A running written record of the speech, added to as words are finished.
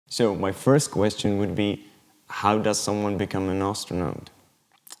So my first question would be, how does someone become an astronaut?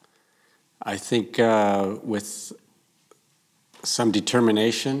 I think with some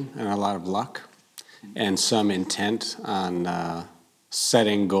determination and a lot of luck and some intent on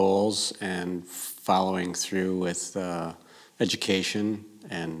setting goals and following through with education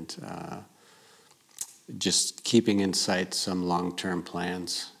and just keeping in sight some long-term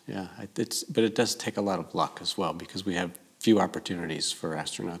plans. Yeah, but it does take a lot of luck as well, because we have few opportunities for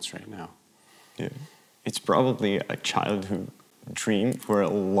astronauts right now. Yeah. It's probably a childhood dream for a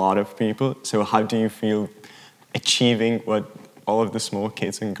lot of people. So how do you feel achieving what all of the small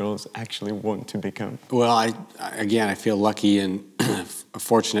kids and girls actually want to become? Well, I feel lucky and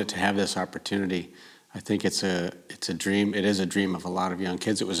fortunate to have this opportunity. I think it's a dream. It is a dream of a lot of young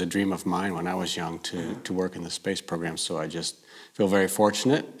kids. It was a dream of mine when I was young to work in the space program. So I just feel very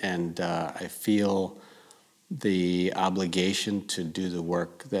fortunate, and I feel the obligation to do the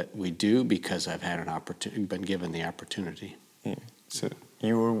work that we do because I've had been given the opportunity. Yeah. So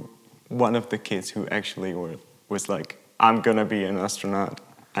you were one of the kids who actually was like, I'm gonna be an astronaut,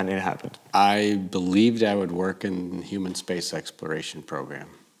 and it happened. I believed I would work in the human space exploration program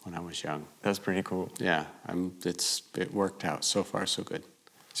when I was young. That's pretty cool. Yeah, it worked out. So far, so good.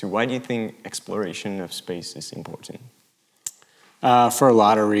 So why do you think exploration of space is important? For a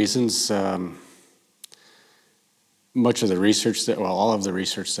lot of reasons. Much of the research all of the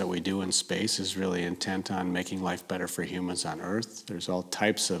research that we do in space is really intent on making life better for humans on Earth. There's all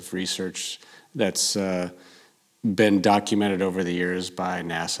types of research that's been documented over the years by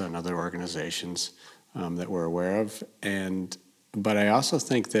NASA and other organizations that we're aware of. But I also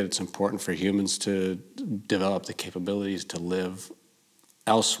think that it's important for humans to develop the capabilities to live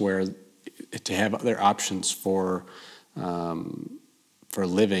elsewhere, to have other options for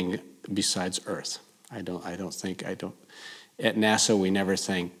living besides Earth. At NASA, we never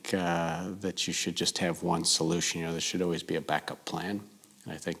think that you should just have one solution. There should always be a backup plan.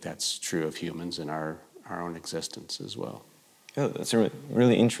 And I think that's true of humans in our own existence as well. Oh, that's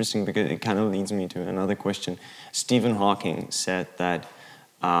really interesting, because it kind of leads me to another question. Stephen Hawking said that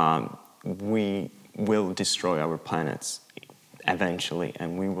we will destroy our planets eventually,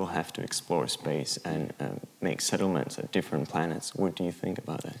 and we will have to explore space and make settlements at different planets. What do you think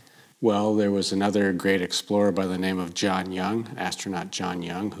about that? Well, there was another great explorer by the name of John Young, astronaut John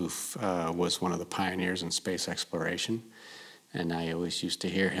Young, who was one of the pioneers in space exploration. And I always used to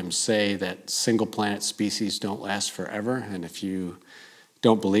hear him say that single-planet species don't last forever, and if you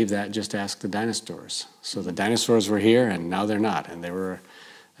don't believe that, just ask the dinosaurs. So the dinosaurs were here, and now they're not, and they were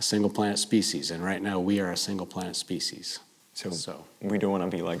a single-planet species, and right now we are a single-planet species. So we don't want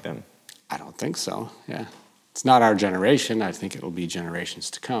to be like them? I don't think so, yeah. It's not our generation. I think it will be generations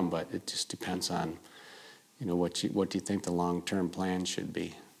to come, but it just depends on, what do you think the long-term plan should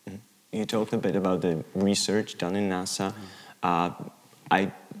be. Mm-hmm. You talked a bit about the research done in NASA.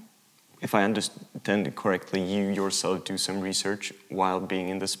 If I understand it correctly, you yourself do some research while being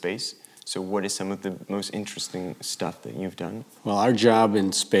in the space. So what is some of the most interesting stuff that you've done? Well, our job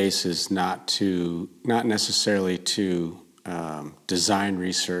in space is not necessarily to design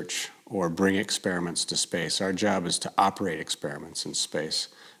research or bring experiments to space. Our job is to operate experiments in space.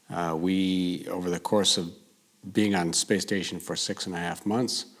 Over the course of being on the space station for 6.5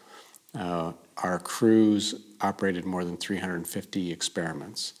 months, our crews operated more than 350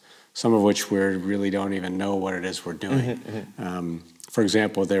 experiments, some of which we really don't even know what it is we're doing. For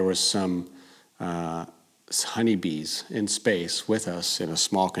example, there was some honeybees in space with us in a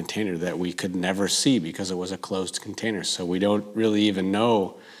small container that we could never see because it was a closed container. So we don't really even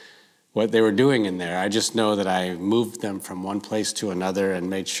know what they were doing in there. I just know that I moved them from one place to another and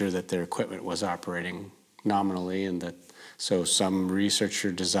made sure that their equipment was operating nominally, and so some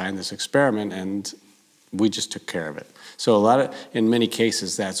researcher designed this experiment and we just took care of it. So in many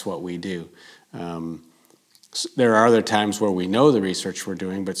cases, that's what we do. There are other times where we know the research we're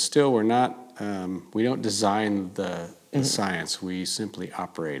doing, but still we don't design the science, we simply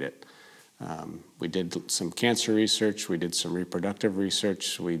operate it. We did some cancer research, we did some reproductive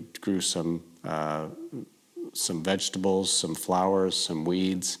research, we grew some vegetables, some flowers, some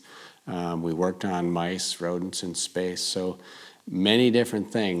weeds. We worked on mice, rodents in space. So many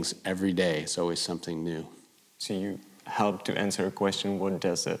different things every day. It's always something new. So you help to answer a question, what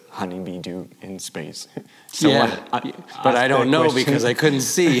does a honeybee do in space? But I don't know because I couldn't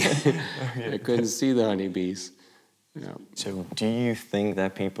see. I couldn't see the honeybees. So do you think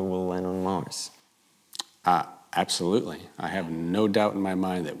that people will land on Mars? Absolutely. I have no doubt in my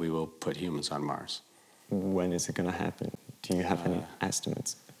mind that we will put humans on Mars. When is it going to happen? Do you have any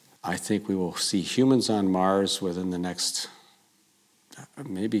estimates? I think we will see humans on Mars within the next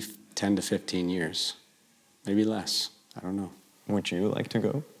maybe 10 to 15 years, maybe less. I don't know. Would you like to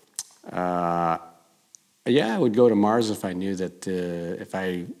go? Yeah, I would go to Mars if I knew that, if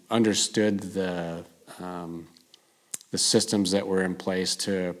I understood the systems that were in place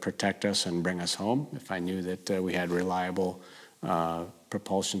to protect us and bring us home, if I knew that we had reliable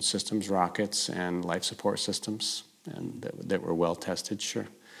propulsion systems, rockets, and life support systems, and that were well tested, sure.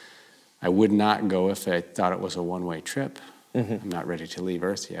 I would not go if I thought it was a one-way trip. I'm not ready to leave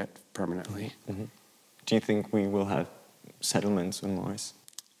Earth yet, permanently. Do you think we will have settlements on Mars?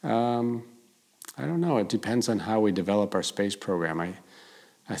 I don't know. It depends on how we develop our space program.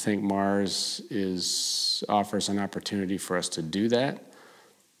 I think Mars offers an opportunity for us to do that,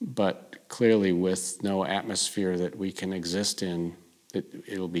 but clearly with no atmosphere that we can exist in,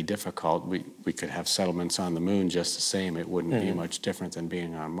 it'll be difficult. We could have settlements on the moon just the same. It wouldn't be much different than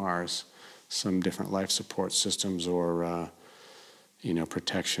being on Mars. Some different life support systems or,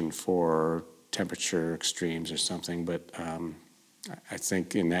 protection for temperature extremes or something, but I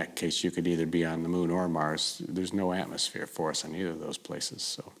think in that case you could either be on the moon or Mars. There's no atmosphere for us on either of those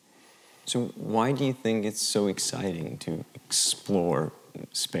places. So why do you think it's so exciting to explore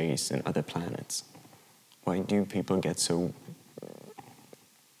space and other planets? Why do people get so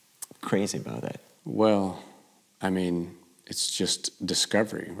crazy about that? Well, I mean, it's just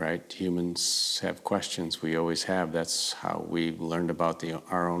discovery, right? Humans have questions. We always have. That's how we learned about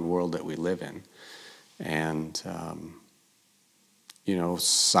our own world that we live in. And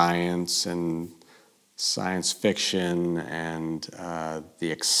science and science fiction and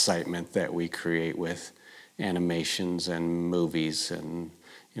the excitement that we create with animations and movies, and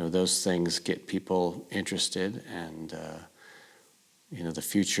those things get people interested, and the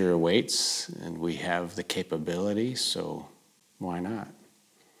future awaits, and we have the capability, so why not?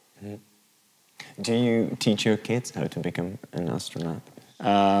 Do you teach your kids how to become an astronaut?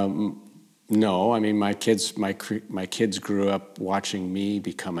 No, I mean my kids grew up watching me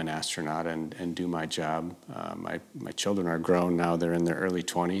become an astronaut and do my job. My children are grown now; they're in their early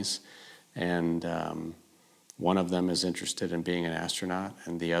 20s, and one of them is interested in being an astronaut,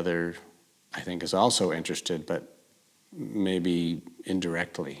 and the other, I think, is also interested, but maybe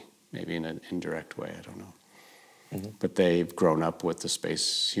indirectly, maybe in an indirect way. I don't know. But they've grown up with the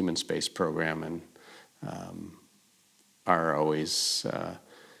human space program, and are always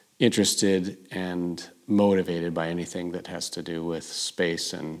interested and motivated by anything that has to do with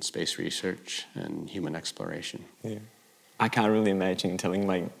space and space research and human exploration. Yeah. I can't really imagine telling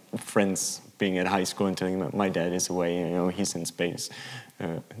my friends being at high school and telling them my dad is away, he's in space.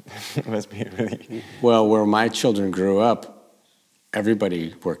 It must be really... Well, where my children grew up,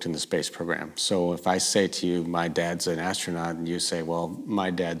 everybody worked in the space program. So if I say to you, my dad's an astronaut, and you say, well,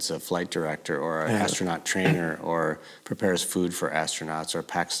 my dad's a flight director or an astronaut trainer or prepares food for astronauts or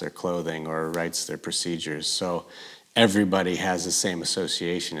packs their clothing or writes their procedures. So everybody has the same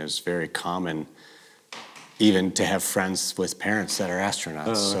association. It's very common even to have friends with parents that are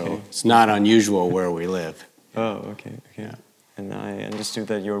astronauts. So it's not unusual where we live. Oh, okay. Yeah. And I understood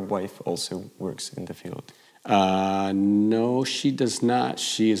that your wife also works in the field. No, she does not.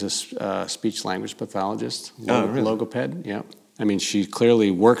 She is a speech-language pathologist, really? logoped, yeah. I mean, she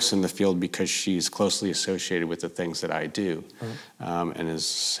clearly works in the field because she's closely associated with the things that I do, and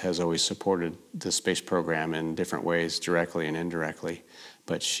has always supported the space program in different ways, directly and indirectly,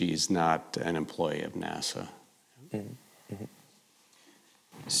 but she's not an employee of NASA.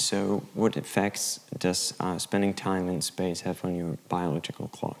 So what effects does spending time in space have on your biological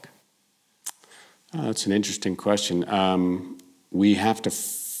clock? That's an interesting question. We have to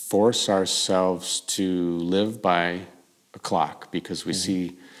force ourselves to live by a clock because we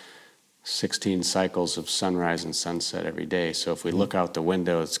see 16 cycles of sunrise and sunset every day. So if we look out the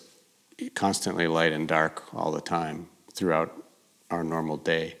window, it's constantly light and dark all the time throughout our normal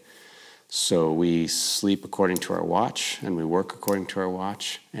day. So we sleep according to our watch and we work according to our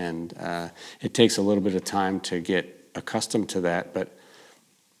watch. And it takes a little bit of time to get accustomed to that, but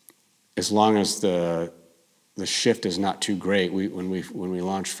as long as the shift is not too great, when we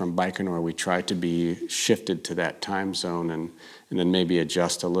launched from Baikonur, we try to be shifted to that time zone and then maybe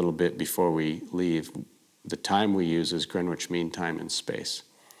adjust a little bit before we leave. The time we use is Greenwich Mean Time in space.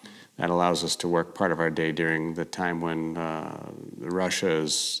 That allows us to work part of our day during the time when Russia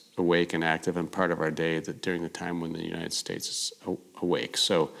is awake and active, and part of our day during the time when the United States is awake.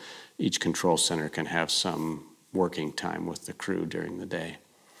 So each control center can have some working time with the crew during the day.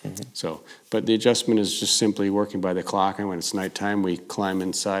 So, but the adjustment is just simply working by the clock, and when it's nighttime, we climb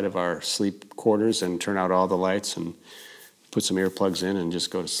inside of our sleep quarters and turn out all the lights and put some earplugs in and just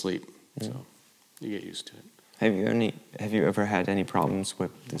go to sleep. So you get used to it. Have you ever had any problems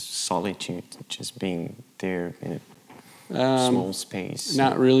with this solitude, just being there in a small space?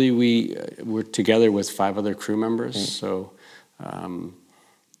 Not really. We're together with 5 other crew members, so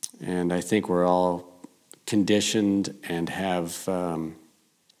and I think we're all conditioned and have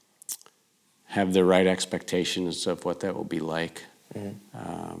the right expectations of what that will be like.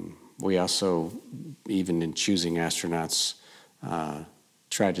 We also, even in choosing astronauts,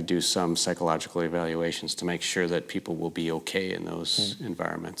 try to do some psychological evaluations to make sure that people will be okay in those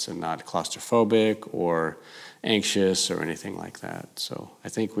environments and not claustrophobic or anxious or anything like that. So I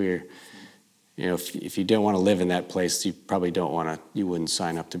think if you don't want to live in that place, you probably you wouldn't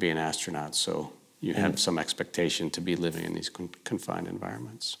sign up to be an astronaut. So you have some expectation to be living in these confined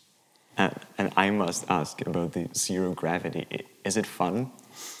environments. And I must ask about the zero gravity. Is it fun?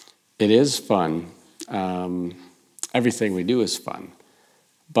 It is fun. Everything we do is fun.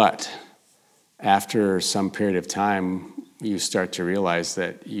 But after some period of time, you start to realize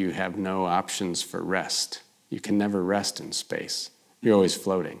that you have no options for rest. You can never rest in space. You're always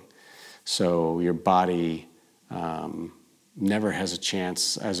floating. So your body never has a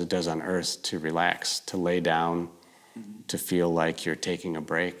chance, as it does on Earth, to relax, to lay down, to feel like you're taking a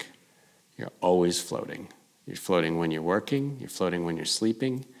break. You're always floating. You're floating when you're working. You're floating when you're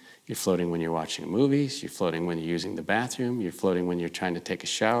sleeping. You're floating when you're watching movies. You're floating when you're using the bathroom. You're floating when you're trying to take a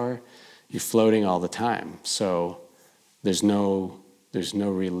shower. You're floating all the time. So there's no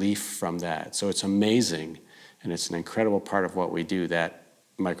relief from that. So it's amazing, and it's an incredible part of what we do, that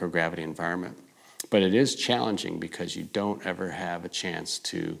microgravity environment. But it is challenging because you don't ever have a chance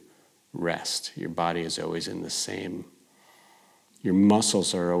to rest. Your body is always in the same. Your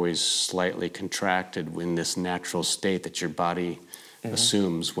muscles are always slightly contracted in this natural state that your body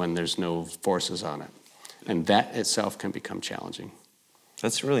assumes when there's no forces on it. And that itself can become challenging.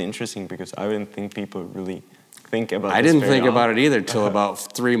 That's really interesting, because I didn't think people really think about I didn't think about it either till about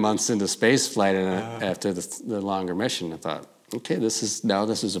 3 months into space flight, and after the longer mission, I thought, okay, this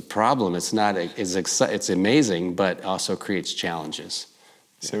is a problem. It's amazing, but also creates challenges.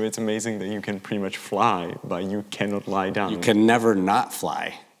 So it's amazing that you can pretty much fly, but you cannot lie down. You can never not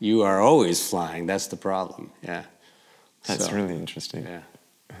fly. You are always flying. That's the problem. Yeah. That's really interesting. Yeah.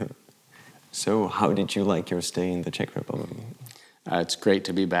 So how did you like your stay in the Czech Republic? It's great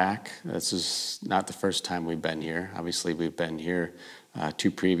to be back. This is not the first time we've been here. Obviously, we've been here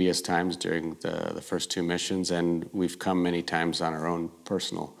 2 previous times during the first 2 missions, and we've come many times on our own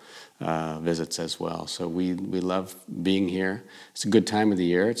personal visits as well. So we love being here. It's a good time of the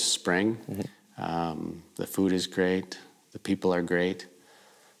year. It's spring. The food is great. The people are great.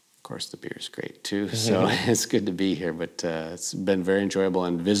 Of course, the beer is great too. So it's good to be here. But it's been very enjoyable,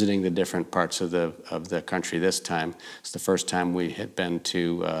 and visiting the different parts of the country this time. It's the first time we had been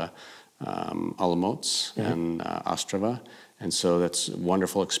to Olomouc and Ostrava. And so that's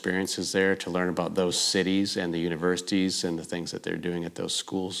wonderful experiences there to learn about those cities and the universities and the things that they're doing at those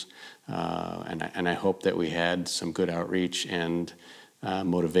schools. And I hope that we had some good outreach and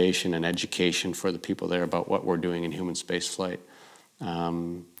motivation and education for the people there about what we're doing in human spaceflight,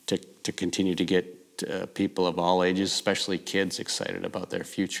 to continue to get people of all ages, especially kids, excited about their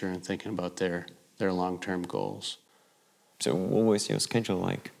future and thinking about their long-term goals. So what was your schedule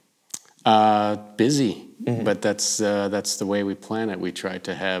like? Busy, but that's the way we plan it. We try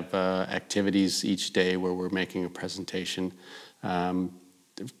to have activities each day where we're making a presentation.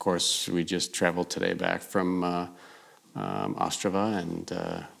 Of course, we just traveled today back from Ostrava, and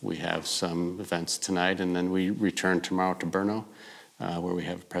we have some events tonight, and then we return tomorrow to Brno, where we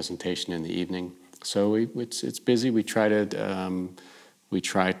have a presentation in the evening. So it's busy. We try to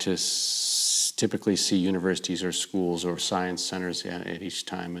typically see universities or schools or science centers at each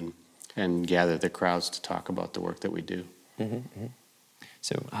time, and gather the crowds to talk about the work that we do.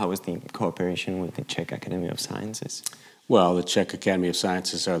 So how is the cooperation with the Czech Academy of Sciences? Well, the Czech Academy of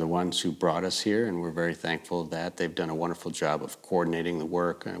Sciences are the ones who brought us here, and we're very thankful of that. They've done a wonderful job of coordinating the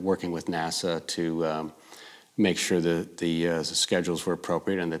work, working with NASA to make sure that the schedules were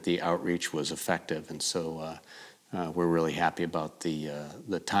appropriate and that the outreach was effective. And so we're really happy about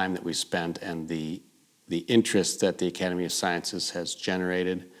the time that we spent and the interest that the Academy of Sciences has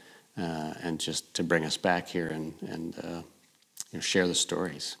generated, and just to bring us back here and share the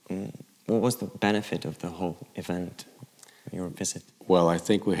stories. What was the benefit of the whole event, your visit? Well, I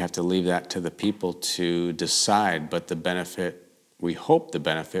think we have to leave that to the people to decide, but we hope the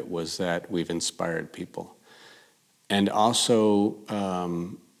benefit was that we've inspired people and also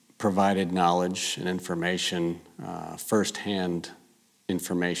provided knowledge and information, firsthand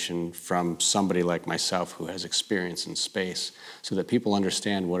information from somebody like myself who has experience in space, so that people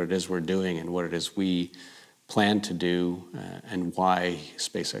understand what it is we're doing and what it is we plan to do and why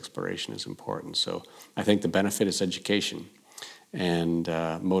space exploration is important. So I think the benefit is education and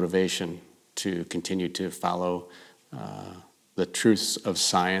motivation to continue to follow the truths of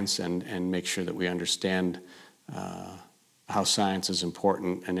science and make sure that we understand how science is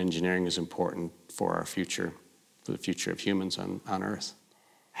important and engineering is important for our future, for the future of humans on Earth.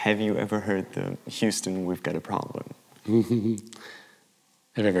 Have you ever heard the Houston, we've got a problem?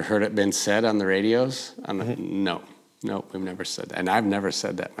 Have you ever heard it been said on the radios? No, we've never said that. And I've never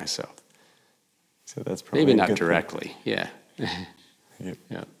said that myself. So that's probably maybe not directly, yeah. Yep.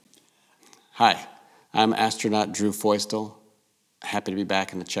 Yeah. Hi, I'm astronaut Andrew Feustel. Happy to be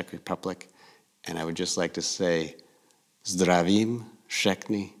back in the Czech Republic. And I would just like to say, zdravím,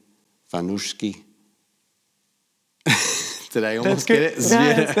 všechny, fanušky. Did I almost get it?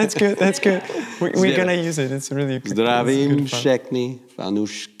 Yeah, that's good, that's good. We're going to use it, it's really Zdravím, všechny,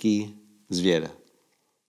 fanušky, zvěda.